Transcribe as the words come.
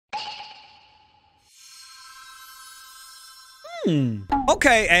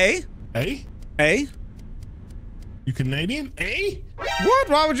Okay, A? A? You Canadian? A? What?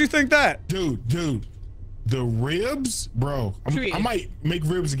 Why would you think that? Dude. The ribs, bro. I might make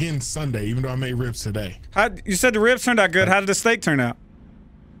ribs again Sunday, even though I made ribs today. You said the ribs turned out good. How did the steak turn out?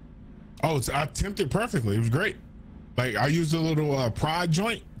 Oh, I tempted perfectly. It was great. Like I used a little prod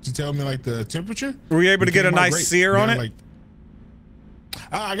joint to tell me like the temperature. Were you able to get a nice sear on it? Like,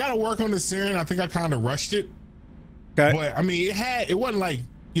 I gotta work on the searing. I think I kind of rushed it. Okay. But I mean, it wasn't like,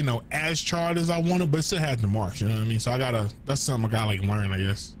 you know, as charred as I wanted, but it still had the marks. You know what I mean? So that's something I gotta like learn, I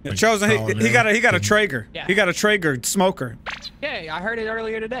guess. Yeah, like, Chosen, he got a Traeger. Yeah. He got a Traeger smoker. Yeah, I heard it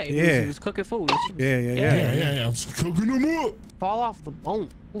earlier today. Yeah. He was cooking food. Yeah. I'm just cooking them up. Fall off the bone.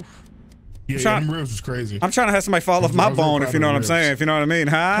 Oof. Yeah, them ribs was crazy. I'm trying to have somebody fall off my bone, if you know what I'm saying. If you know what I mean.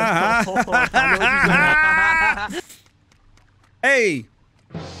 Ha. Hey.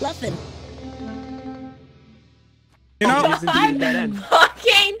 Nothing. You know, I'm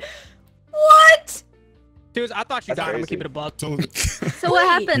fucking. What? Dude, I thought you died. I'm gonna keep it a buck. So what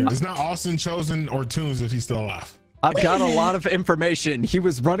happened? It's not Austin, Chosen, or Toons if he's still alive. I've got a lot of information. He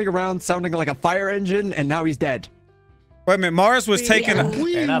was running around sounding like a fire engine, and now he's dead. wait a minute. Mars was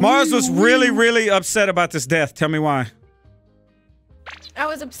Mars was really upset about this death. Tell me why. I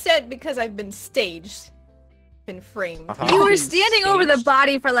was upset because I've been staged. Been framed. You were standing over the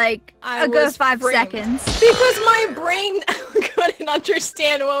body for like a good 5 seconds. Because my brain couldn't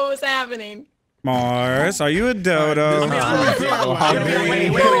understand what was happening. Mars, are you a dodo? Listen,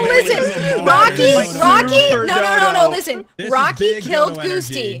 Rocky, no, listen. Rocky killed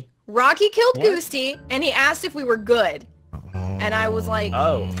Goosey. Rocky killed Goosey, and he asked if we were good. And I was like,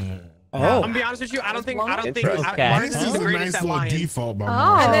 I'm gonna be honest with you. I don't think Mars is the greatest at lying. Default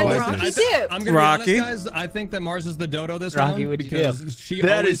by and then Rocky did. I'm gonna be honest, guys. I think that Mars is the dodo this round because she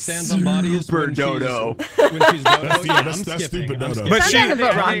always stands on bodies when dodo. When she's dodo. That's stupid dodo.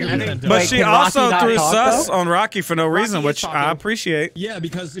 But she also threw sus on Rocky for no reason, which I appreciate. Yeah,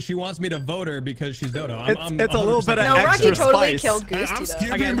 because she wants me to vote her because she's dodo. It's a little bit of No, Rocky extra totally spice. killed Goosey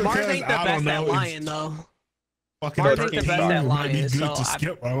though. Again, Mars ain't the best at lying though. Mars ain't the best at lying, so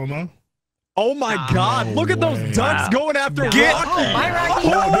I don't know. Oh my God! Look at those ducks going after Rocky! My Rocky!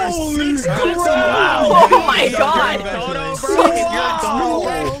 Holy Oh my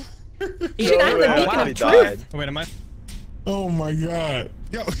God! Wait, am I? Oh my God!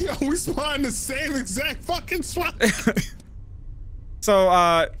 Yo, we spawned the same exact fucking spot.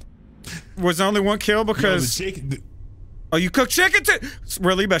 So, was there only one kill because? Oh, you cooked chicken too?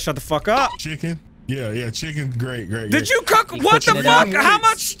 Really? You better shut the fuck up. Chicken? Yeah, chicken. Great. Did you cook? What the fuck? How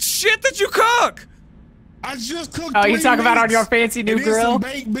much shit did you cook? I just cooked. Oh, you talking about on your fancy new grill? Some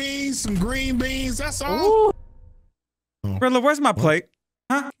baked beans, some green beans. That's all. Rilla, where's my plate?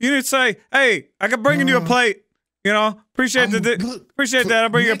 Huh? You need to say, "Hey, I can bring you a plate." You know, appreciate that. I'll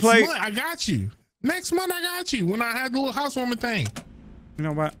bring you a plate. I got you. Next month, I got you. When I had the little housewarming thing. You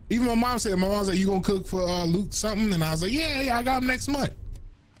know what? Even my mom said, "You gonna cook for Luke something?" And I was like, "Yeah, I got him next month."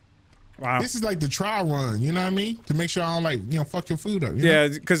 Wow. This is like the trial run, you know what I mean? To make sure I don't fuck your food up. Yeah,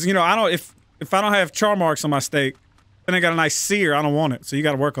 because I don't if I don't have char marks on my steak, then I got a nice sear. I don't want it. So you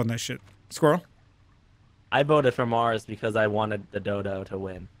got to work on that shit. Squirrel. I voted for Mars because I wanted the dodo to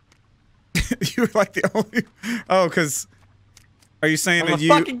win. You were like the only. Oh, because are you saying I'm that a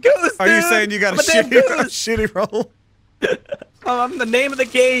fucking goose, Are you dude. saying you got I'm a a damn shitty roll? Oh, I'm the name of the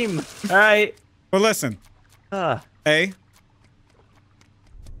game. All right. Well, listen. A.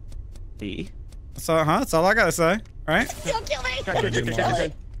 B. So, that's all I gotta say. All right. Don't kill me.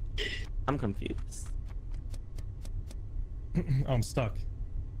 I'm confused. Oh, I'm stuck.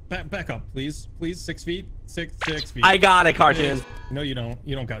 Back up, please. 6 feet. 6 feet. I got it, CaRtOoNz. No, you don't.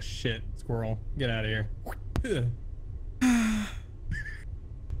 You don't got shit, squirrel. Get out of here. I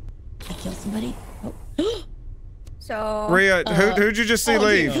killed somebody. Oh. So Rhea, who'd you just see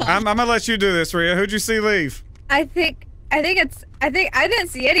leave? I'm gonna let you do this, Rhea. Who'd you see leave? I think I didn't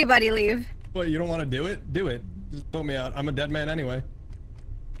see anybody leave. What, you don't want to do it? Do it. Just pull me out. I'm a dead man anyway.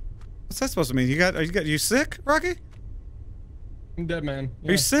 What's that supposed to mean? You sick, Rocky? I'm dead man. Yeah.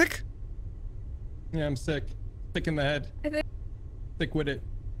 Are you sick? Yeah, I'm sick. Sick in the head. Sick with it.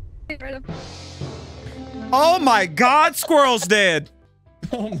 Oh my God, Squirrel's dead.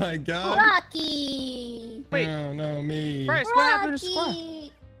 Oh my God. Rocky. Wait. No, me. Bryce, what happened to Squirrel?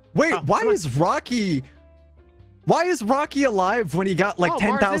 Wait, why is Rocky alive when he got like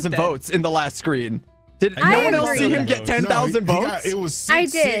 10,000 votes in the last screen? Did no one else see him get 10,000 votes? It was 6, I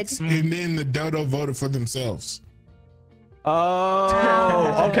did. 6, and then the dodo voted for themselves.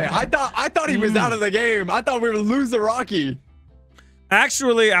 Oh, okay. I thought he was out of the game. I thought we were losing Rocky.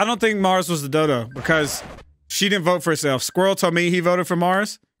 Actually, I don't think Mars was the dodo because She didn't vote for herself. Squirrel told me he voted for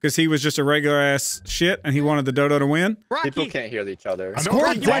Mars because he was just a regular ass shit and he wanted the dodo to win. People can't hear each other.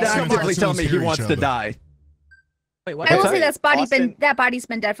 Squirrel did actively tell me he wants to die. Wait, what? I will say that body's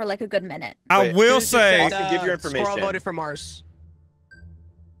been dead for like a good minute. I will say, Austin, give your information. Squirrel voted for Mars.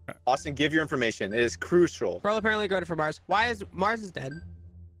 Austin, give your information. It is crucial. Squirrel apparently voted for Mars. Why is Mars is dead?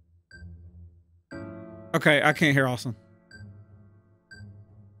 Okay, I can't hear Austin.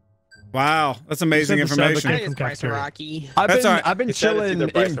 Wow, that's amazing information. I've been chilling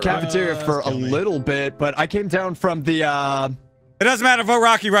in cafeteria for a little bit, but I came down from the. It doesn't matter. Vote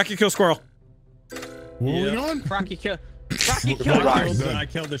Rocky. Rocky kills Squirrel. What are we doing? Rocky killed. I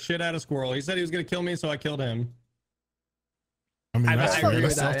killed the shit out of Squirrel. He said he was gonna kill me, so I killed him. I mean, that's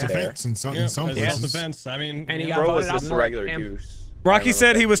self-defense in some self-defense. I mean, and he got voted out for regular Goose. Rocky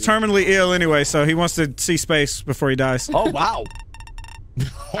said he was terminally ill anyway, so he wants to see space before he dies. Oh wow.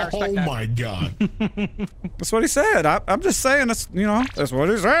 Oh my god. That's what he said. I'm just saying that's that's what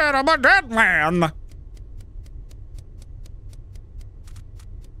he said. I'm a dead man.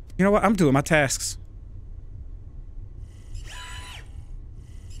 You know what? I'm doing my tasks.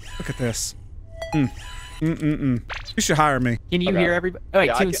 Look at this. You should hire me. Can you hear everybody? Oh, wait,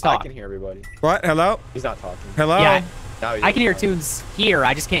 yeah, CaRtOoNz talk. I can hear everybody. What? Hello? He's not talking. Hello? Yeah, Now I can hear CaRtOoNz here.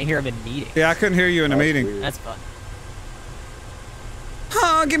 I just can't hear him in meetings. Yeah, I couldn't hear you in a meeting. Weird. That's fun.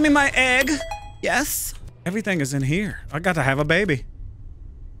 Oh, give me my egg. Yes. Everything is in here. I got to have a baby.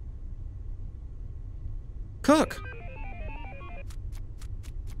 Cook.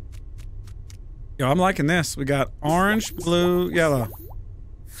 Yo, I'm liking this. We got orange, blue, yellow.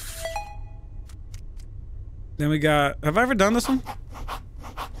 Then we got... Have I ever done this one?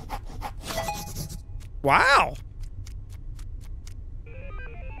 Wow.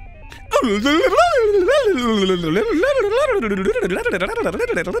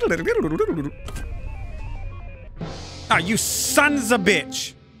 Ah, you sons of a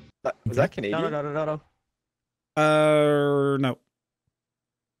bitch. Was that Canadian? No. No.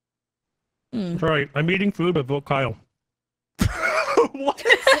 That's right. I'm eating food, but vote Kyle. What?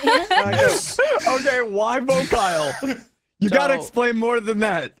 Okay, why vote Kyle? You gotta explain more than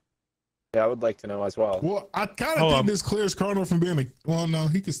that. Yeah, I would like to know as well. Well, I kind of think this clears Colonel from being a... Well, no,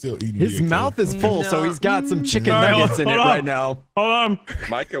 he can still eat. His mouth is full, so he's got some chicken nuggets in it right now. Hold on.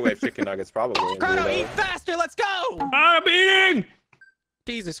 Microwave chicken nuggets, probably. Colonel, eat faster. Let's go. I'm eating.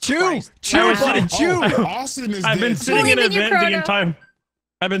 Jesus Christ. Chew, buddy, chew. Austin is I've been sitting in an event the entire...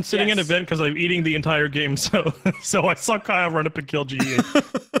 I've been sitting in an event because I'm eating the entire game, so I saw Kyle run up and kill GE.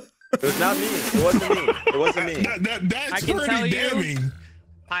 It was not me. It wasn't me. It wasn't me. That's pretty damning.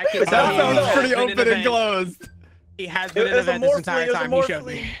 I can tell that sounds pretty open and closed. He has been in an event this entire time. He showed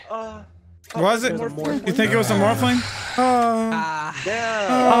me. Was it? You think it was a morphling? I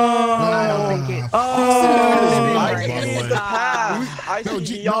don't think it. I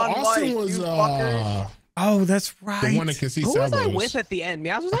see beyond Austin life, was Oh, that's right. the one that can see Who was I Salvos. with at the end?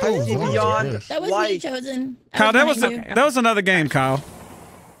 Meows was I I with? see beyond That was me, life. Chosen. Kyle, that was another game, Kyle.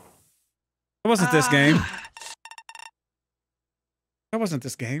 That wasn't this game. That wasn't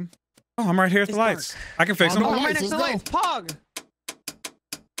this game. Oh, I'm right here at the lights. I can fix them. I'm right next to the lights. Pog.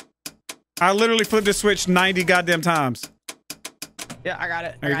 I literally flipped this switch 90 goddamn times. Yeah, I got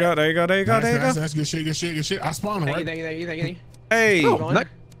it. There you go. There you go. There you go. There you go. That's good shit. Good shit. Good shit. I spawned him, right? Thank you. Hey.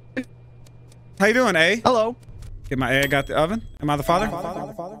 How you doing, A? Hello. Get my egg out the oven. Am I the father?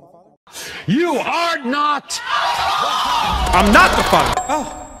 You are not. I'm not the father.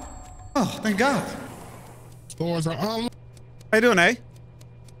 Oh, thank God. Doors are unlocked. How you doing, A?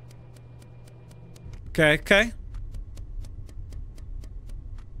 Okay.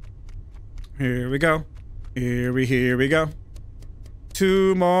 Here we go. Here we go.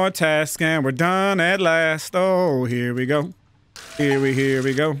 2 more tasks and we're done at last. Oh, here we go. Here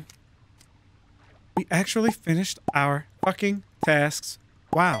we go. We actually finished our fucking tasks.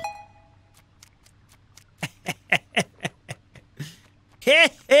 Wow. How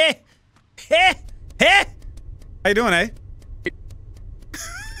you doing, A?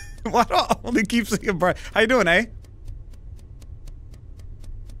 Why do I only keep seeing bright? How you doing, A?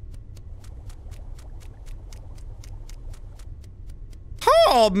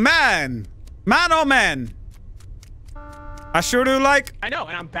 Oh, man. Man, oh, man. I sure do like... I know,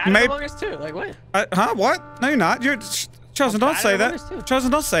 and I'm bad at Among Us too. Like, what? Huh? What? No, you're not. You're... Chosen, don't say that.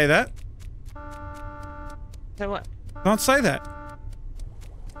 Chosen, don't say that. Say what? Don't say that.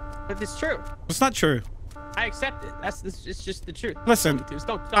 But it's true. It's not true. I accept it. It's just the truth. Listen,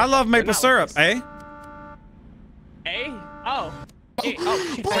 I love maple syrup, eh? Eh? Oh. Hey,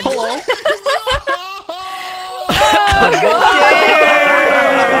 oh, shit. Hello.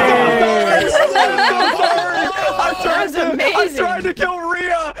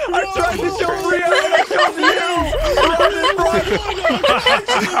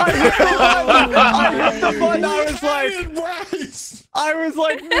 I hit the button. I was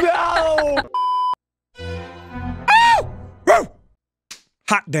like, no.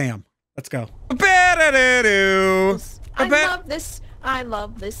 Hot damn. Let's go. I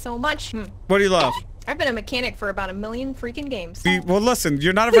love this so much. What do you love? I've been a mechanic for about 1 million freaking games. Well, listen,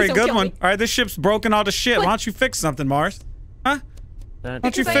 you're not a very good one. All right, this ship's broken all to shit. Why don't you fix something, Mars? Huh? Why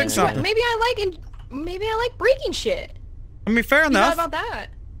don't you fix something? Maybe I like breaking shit. I mean, fair enough. How about that?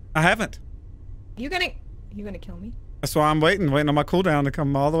 I haven't. You gonna kill me? That's why I'm waiting on my cooldown to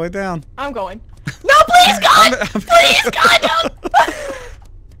come all the way down. I'm going. No, please, God! Please, God, no!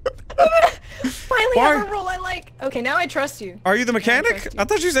 Finally have a role I like. Okay, now I trust you. Are you the mechanic? I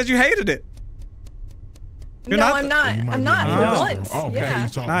thought you said you hated it. I'm not. I'm not. For once. Oh, okay. Yeah.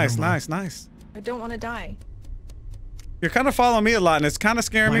 Nice. I don't want to die. You're kind of following me a lot, and it's kind of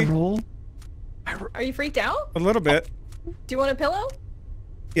scaring me. Are you freaked out? A little bit. Do you want a pillow?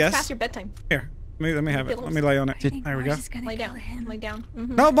 Yes. It's past your bedtime. Here. Let me have it. Let me lay on it. There we go. Lay down. Lay down.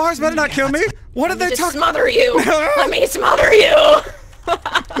 Mm-hmm. No, Mars better not kill me. What did they talk? Smother you. Let me smother you.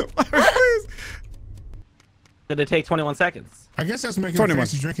 Did it take 21 seconds? I guess that's making a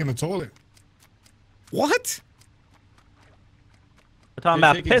fancy drink in the toilet. What? We're talking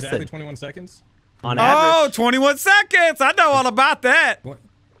about pissing. Exactly 21 seconds? On average. 21 seconds. I know all about that. What?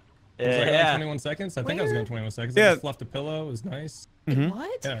 Yeah. 21 seconds? I think I was going 21 seconds. I just fluffed a pillow. It was nice.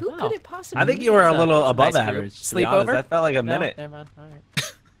 What? Yeah. Who could it possibly I think you were a little above average. Sleepover? That felt like a minute. Never mind. All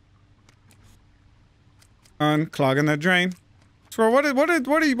right. Unclogging that drain. So what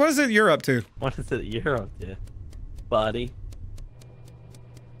is it you're up to? What is it you're up to, buddy?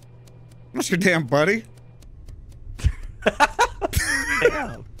 What's your damn buddy?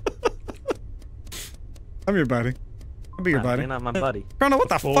 Damn. I'm your buddy. I'll be your buddy. You're not my buddy. Colonel, what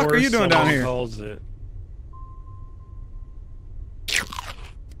the fuck are you doing down here?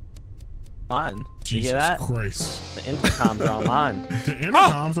 On. You hear that? Christ. The intercoms are online. The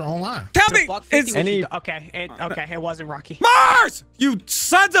intercoms are online. Tell me, it's okay. It wasn't Rocky. Mars! You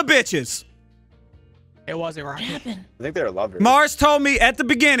sons of bitches! It wasn't Rocky. I think they're lovers. Mars told me at the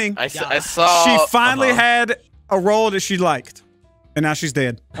beginning. I saw. She finally had a role that she liked, and now she's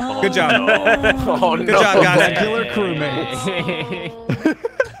dead. Good job. Good job, guys. Regular crewmates.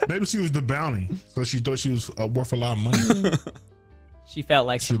 Maybe she was the bounty, so she thought she was worth a lot of money. She felt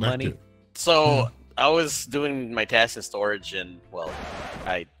like some money. So I was doing my task in storage, and well,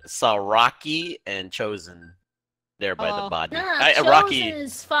 I saw Rocky and Chosen there by the body. Rocky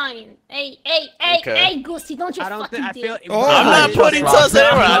is fine. Hey, Goosey, don't you fucking do it. I'm not putting Chosen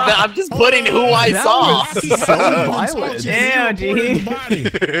anywhere. I'm just putting who I saw. Damn, dude.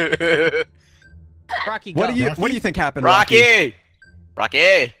 Rocky, what do you think happened, Rocky?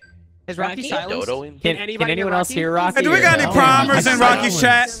 Is Rocky silent? Can anyone else hear Rocky? Hey, do we got any primers in Rocky's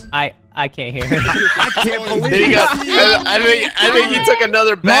chat? I can't hear it. I can't believe there you go. I think you took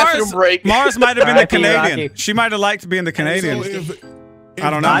another bathroom break. Mars might have been the Canadian. Rocky. She might have liked being the Canadian. So I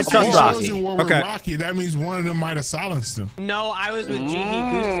don't know. I trust Rocky. Okay. Rocky, that means one of them might have silenced him. No, I was with Gigi.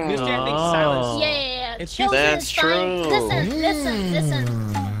 Goose silence. Yeah. Chosen is fine.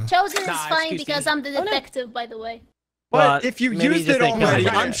 Listen. Chosen is fine because I'm the detective, by the way. But if you used it already,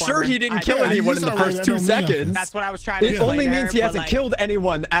 I'm sure he didn't kill anyone in the first 2 seconds. That's what I was trying to It only means he hasn't killed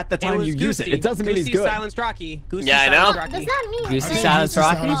anyone at the time you use it. It doesn't mean he's good. Silenced Rocky. Yeah, I know. Does that mean Goosey silenced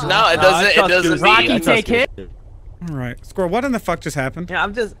Rocky? No, it doesn't. It doesn't mean. Rocky take hit. All right, Squirrel. What in the fuck just happened? Yeah,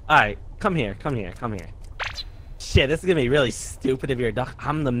 I'm just. All right, come here. Shit, this is gonna be really stupid if you're a duck.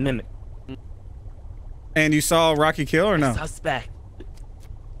 I'm the mimic. And you saw Rocky kill or no? Suspect.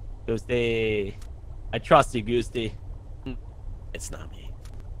 Goosey. I trust you, Goosey. It's not me.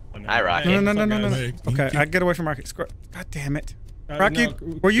 Hi, Rocky. No. Okay, I get away from Rocky. God damn it. Rocky,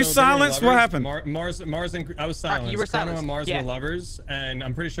 were you silenced? What happened? Mars and I was silenced. You were silenced. Chrono and Mars were lovers, and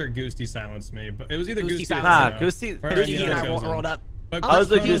I'm pretty sure Goosey silenced me. But it was either Goosey or Goosey and I rolled up. I was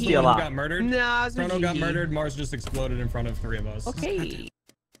with Goosey a lot. Got murdered. No, I was with Chrono got Gigi. murdered. Mars just exploded in front of 3 of us. Okay.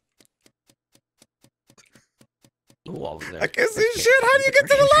 I can't see shit. How do you get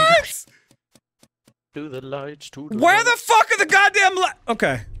to the lights? To the lights. Where the fuck are the goddamn lights?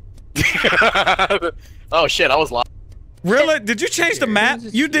 Okay. Oh shit, I was lost. Really? Did you change the map?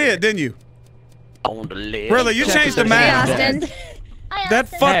 You did, didn't you? On the left. Really? You changed the map? That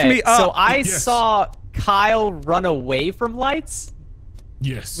fucked me up. So I saw Kyle run away from lights.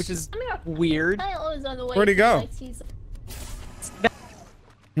 Yes. Which is weird. Kyle always on the way. Where'd he go?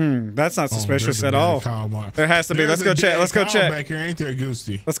 That's not suspicious at all. There has to be. Let's go check. Let's go check. Back here, ain't there,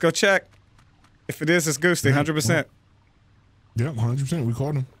 Goosey? Let's go check. If it is, it's Goosey, 100%. Yep, 100%. We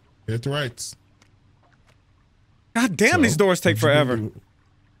caught him. Hit the rights. God damn, these doors take forever.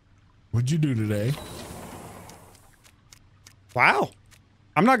 What'd you do today? Wow.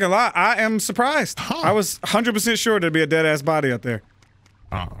 I'm not gonna lie. I am surprised. I was 100% sure there'd be a dead ass body up there.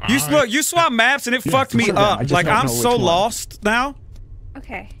 You swap maps and it fucked me up. Like I'm so lost now.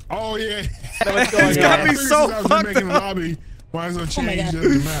 Okay. Oh yeah. It's got me so fucked up. Lobby. Why is it change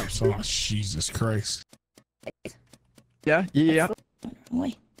the maps? Oh Jesus Christ. Yeah.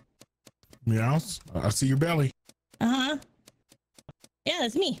 Wait. Meows. I see your belly. Yeah,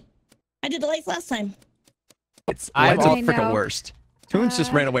 that's me. I did the lights last time. Lights are freaking worst. CaRtOoNz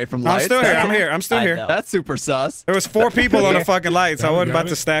just ran away from lights. I'm still here. I'm here. I'm still here. That's super sus. There was 4 people on the fucking lights. I wasn't about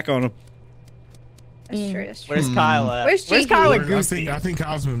to stack on them. That's true. That's true. Where's Kyle at? Where's Kyle and I Goosey? think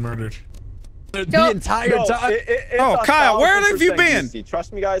Kyle's been murdered. The entire time. Oh, Kyle, where have you been? Goosey.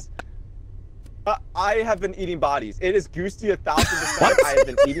 Trust me, guys. I have been eating bodies. It is Goosey 1000%. I have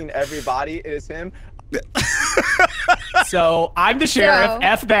been eating every body. It is him. So I'm the sheriff.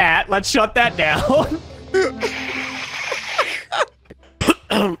 F that. Let's shut that down.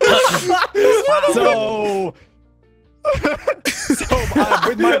 So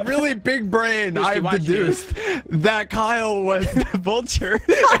with my really big brain, I've deduced that Kyle was the vulture.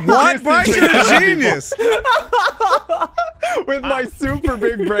 What? Bryce, you're a genius. With my super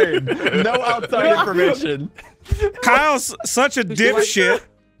big brain. No outside information. Kyle's such a dipshit.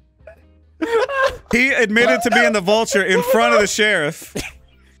 He admitted to being the vulture in front of the sheriff.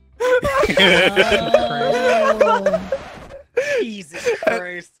 Jesus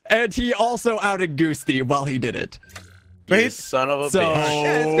Christ. And he also outed Goosey while he did it. You son of a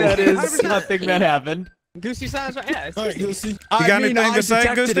bitch. That is nothing that happened. Goosey sounds right. Yeah, it's All right, Goosey. You got anything to say,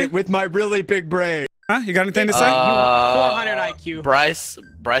 detected Goosey? it with my really big brain. Huh? You got anything to say? 400 IQ.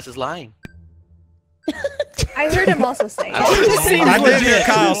 Bryce is lying. I heard him also say. I did hear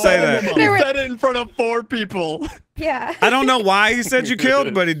Kyle say that. He said it in front of 4 people. Yeah. I don't know why he said you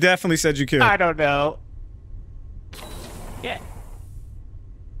killed, but he definitely said you killed. I don't know. Yeah.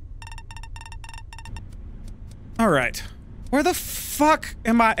 All right. Where the fuck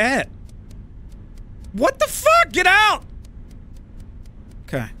am I at? What the fuck? Get out!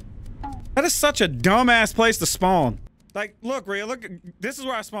 Okay. That is such a dumbass place to spawn. Like, look, Rhea, look. This is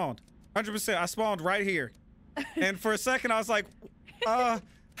where I spawned. 100%. I spawned right here. And for a second, I was like, how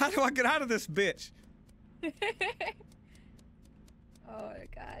do I get out of this bitch? Oh,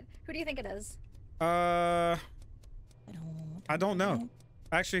 God. Who do you think it is? I don't know.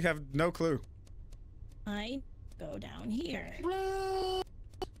 I actually have no clue. I go down here.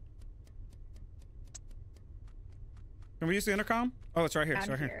 Can we use the intercom? Oh, it's right here. It's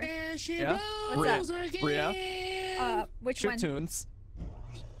right here. Yeah. What's up? Rhea. Which one? CaRtOoNz.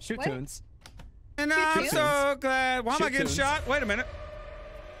 CaRtOoNz. And I'm so glad. Why am I getting shot? Wait a minute.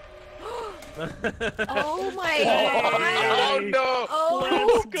 Oh my God. Oh no!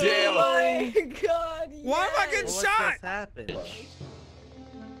 Oh Damn. my God. Yes. Why am I getting shot? What happened?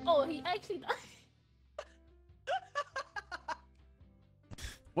 Oh, he actually died.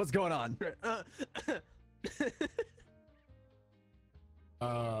 What's going on?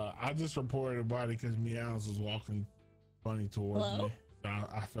 I just reported a body because Meows was walking funny towards me. So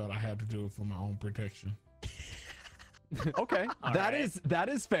I felt I had to do it for my own protection. Okay, that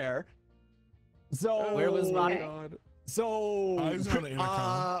is fair. So Where was body? So it's on the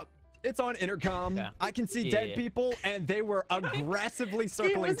intercom. It's on intercom. Yeah. I can see dead people, and they were aggressively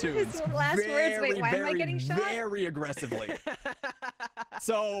circling Dude, was his last words, wait, why am I getting shot? Very aggressively.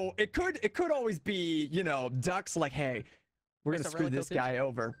 So it could always be, you know, ducks like, hey, we're gonna screw this guy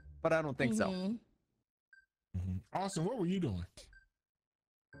over, but I don't think so. Austin, what were you doing?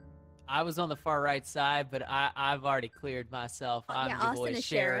 I was on the far right side, but I've already cleared myself. I'm yeah, the Austin boy is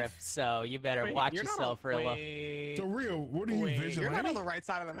sheriff, so you better watch yourself for a little. So real, what are you visualizing? You're not on the right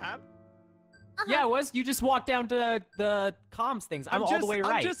side of the map. Yeah, it was. You just walked down to the comms things. I'm all the way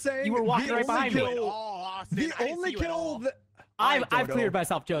right. I'm just saying, you were walking right behind me. The only kill that I've cleared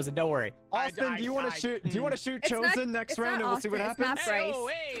myself, Chosen. Don't worry. Austin, do you want to shoot? Do you want to shoot Chosen next round, and we'll see what happens? It's not Bryce.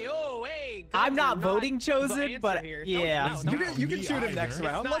 Hey, I'm not voting Chosen, but yeah. You can shoot him next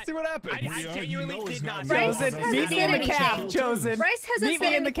round. Let's see what happens. I genuinely did not. Chosen, meet me in the cab. Chosen, Bryce hasn't meet me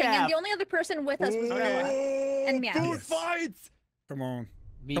said in the anything, cab. and the only other person with us was Rilla and Meow. Food fights. Come on.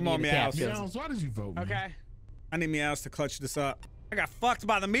 Meet Come me on, in the cab, Meows. Chosen. Why did you vote me? Okay. I need Meows to clutch this up. I got fucked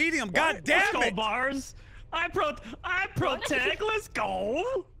by the medium. God damn Let's it. go, Bars. I protect. Let's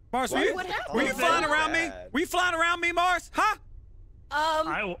go. Mars, were you flying around me? Were you flying around me, Mars? Huh?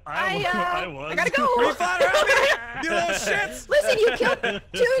 I was. I gotta go. Were you flying around me? You little shits. Listen, you killed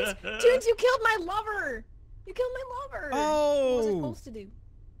CaRtOoNz. CaRtOoNz, you killed my lover. You killed my lover. Oh. What was I supposed to do?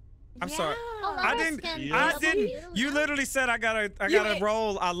 I'm sorry. Oh, I didn't. You literally said I got a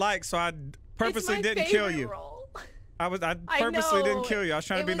role I like, so I purposely didn't kill you. Role. I purposely didn't kill you. I was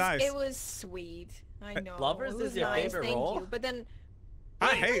trying to be nice. It was sweet. I know. Lovers is your favorite role? But then I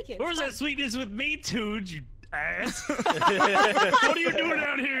hate. Where's that sweetness with me, Toad? You ass. What are you doing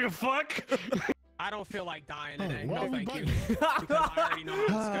out here, you fuck? I don't feel like dying today. No, thank you. Because I already know how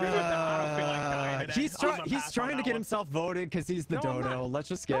it's gonna go down. I don't feel like dying today. He's trying to get himself voted because he's the dodo. Let's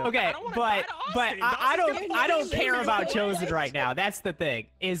just skip. Okay, but I don't care about Chosen right now. That's the thing.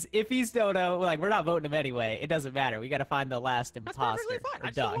 Is if he's dodo, like we're not voting him anyway. It doesn't matter. We got to find the last imposter. That's perfectly fine.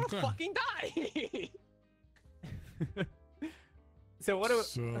 I just want to fucking die. So what do?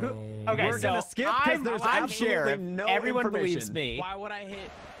 Okay, we're gonna skip because I'm sheriff. No everyone believes me. Why would I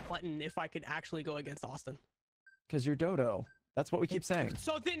hit button if I could actually go against Austin? Because you're dodo. That's what we keep saying.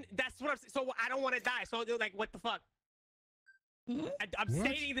 So then that's what I'm saying. So I don't want to die. So like, what the fuck? I'm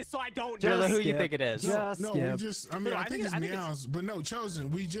stating this so I don't know who you think it is. No, we just. I mean, I think it's Meows, but no, Chosen.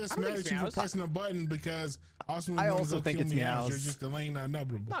 We just mad at you for pressing a button because Austin was going to go kill Meows. You're just delaying the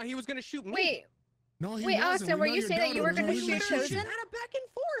inevitable. No, he was going to shoot me. Wait. No, he Wait, wasn't. Austin, were you saying that you were going to shoot Chosen? Had a back and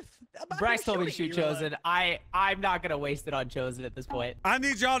forth. Bryce told me to shoot Chosen. I'm not going to waste it on Chosen at this point. I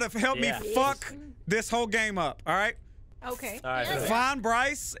need y'all to help me fuck this whole game up, all right? Okay. All right, find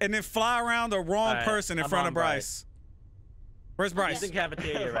Bryce and then fly around the wrong person in front of Bryce. Where's Bryce? He's in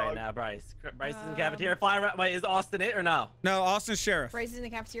cafeteria right now, Bryce. Bryce is in cafeteria. Flying around. Wait, is Austin it or no? No, Austin's sheriff. Bryce is in the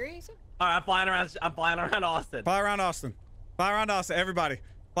cafeteria, you said? All right, I'm flying around Austin. Fly around Austin. Fly around Austin, everybody.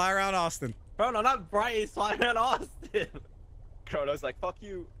 Fly around Austin. Bro, no, not Bryce. Fly around Austin. CaRtOoNz like, fuck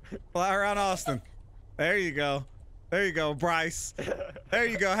you. Fly around Austin. There you go. There you go, Bryce. There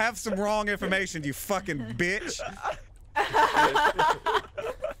you go. Have some wrong information, you fucking bitch.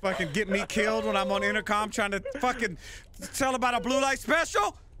 Fucking get me killed when I'm on intercom trying to fucking tell about a blue light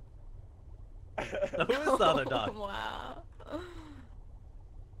special? Who is the other dog? Wow.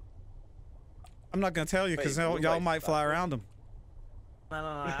 I'm not gonna tell you because y'all might fly around him.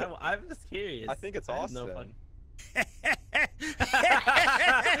 No, I'm just curious. I think it's Austin. No fun.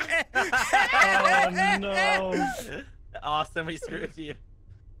 Oh no. Austin, we screwed you.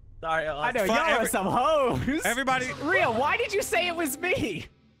 Sorry, Austin. I know, y'all are some hoes. Everybody. Rhea, why did you say it was me?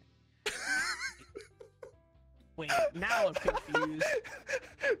 Wait, now I'm confused.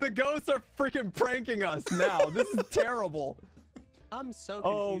 The ghosts are freaking pranking us now. This is terrible. I'm so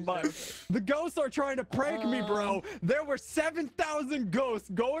Oh confused. my. The ghosts are trying to prank me, bro. There were 7,000 ghosts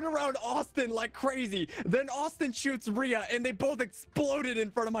going around Austin like crazy. Then Austin shoots Rhea and they both exploded in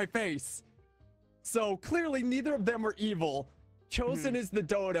front of my face. So clearly neither of them are evil. Chosen is the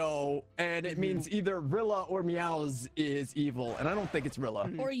dodo, and it means either Rilla or Meows is evil, and I don't think it's Rilla.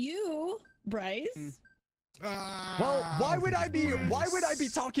 Or you, Bryce. Well, why would I be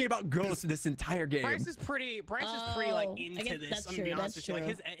talking about ghosts this entire game? Bryce is pretty like into this. That's I'm true. be honest That's with you.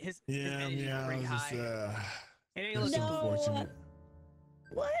 true. Like his Yeah, is pretty high. It ain't That's looking unfortunate.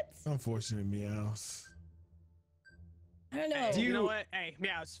 What? Unfortunate, Meows. I don't know. Hey, you know what? Hey,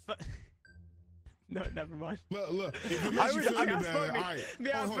 Meows. No, never mind. Look. If it makes you feel any better, all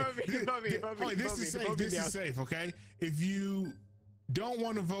right. This is safe, okay? If you don't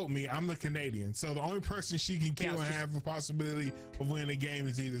want to vote me, I'm the Canadian. So the only person she can kill and have a possibility of winning the game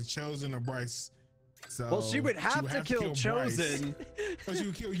is either Chosen or Bryce. So well, she would have to kill Chosen. But she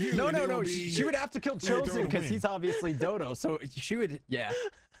would kill you. No. She would have to kill Chosen because he's obviously Dodo. So she would, yeah.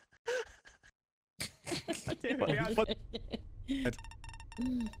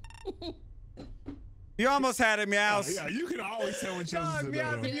 You almost had it, Meows. Yeah, you can always tell when Chosen's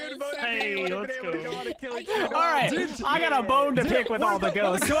Meows, if you had voted Hey, me, you would let's have been able to go on and kill each other. All right, I got a bone to pick with all the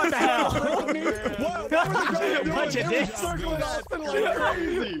ghosts. What the hell? Bunch of dicks.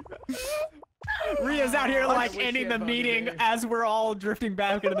 Rhea's out here like ending the meeting as we're all drifting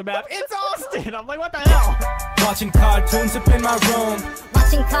back into the map. It's Austin! I'm like, what the hell? Watching cartoons up in my room.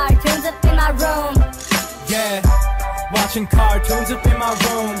 Watching cartoons up in my room. Yeah. Watching cartoons up in my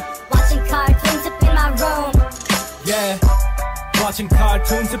room. Watching cartoons up in my room. Yeah. Watching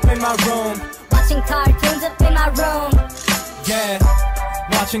cartoons up in my room. Watching cartoons up in my room. Yeah.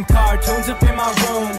 Watching cartoons up in my room.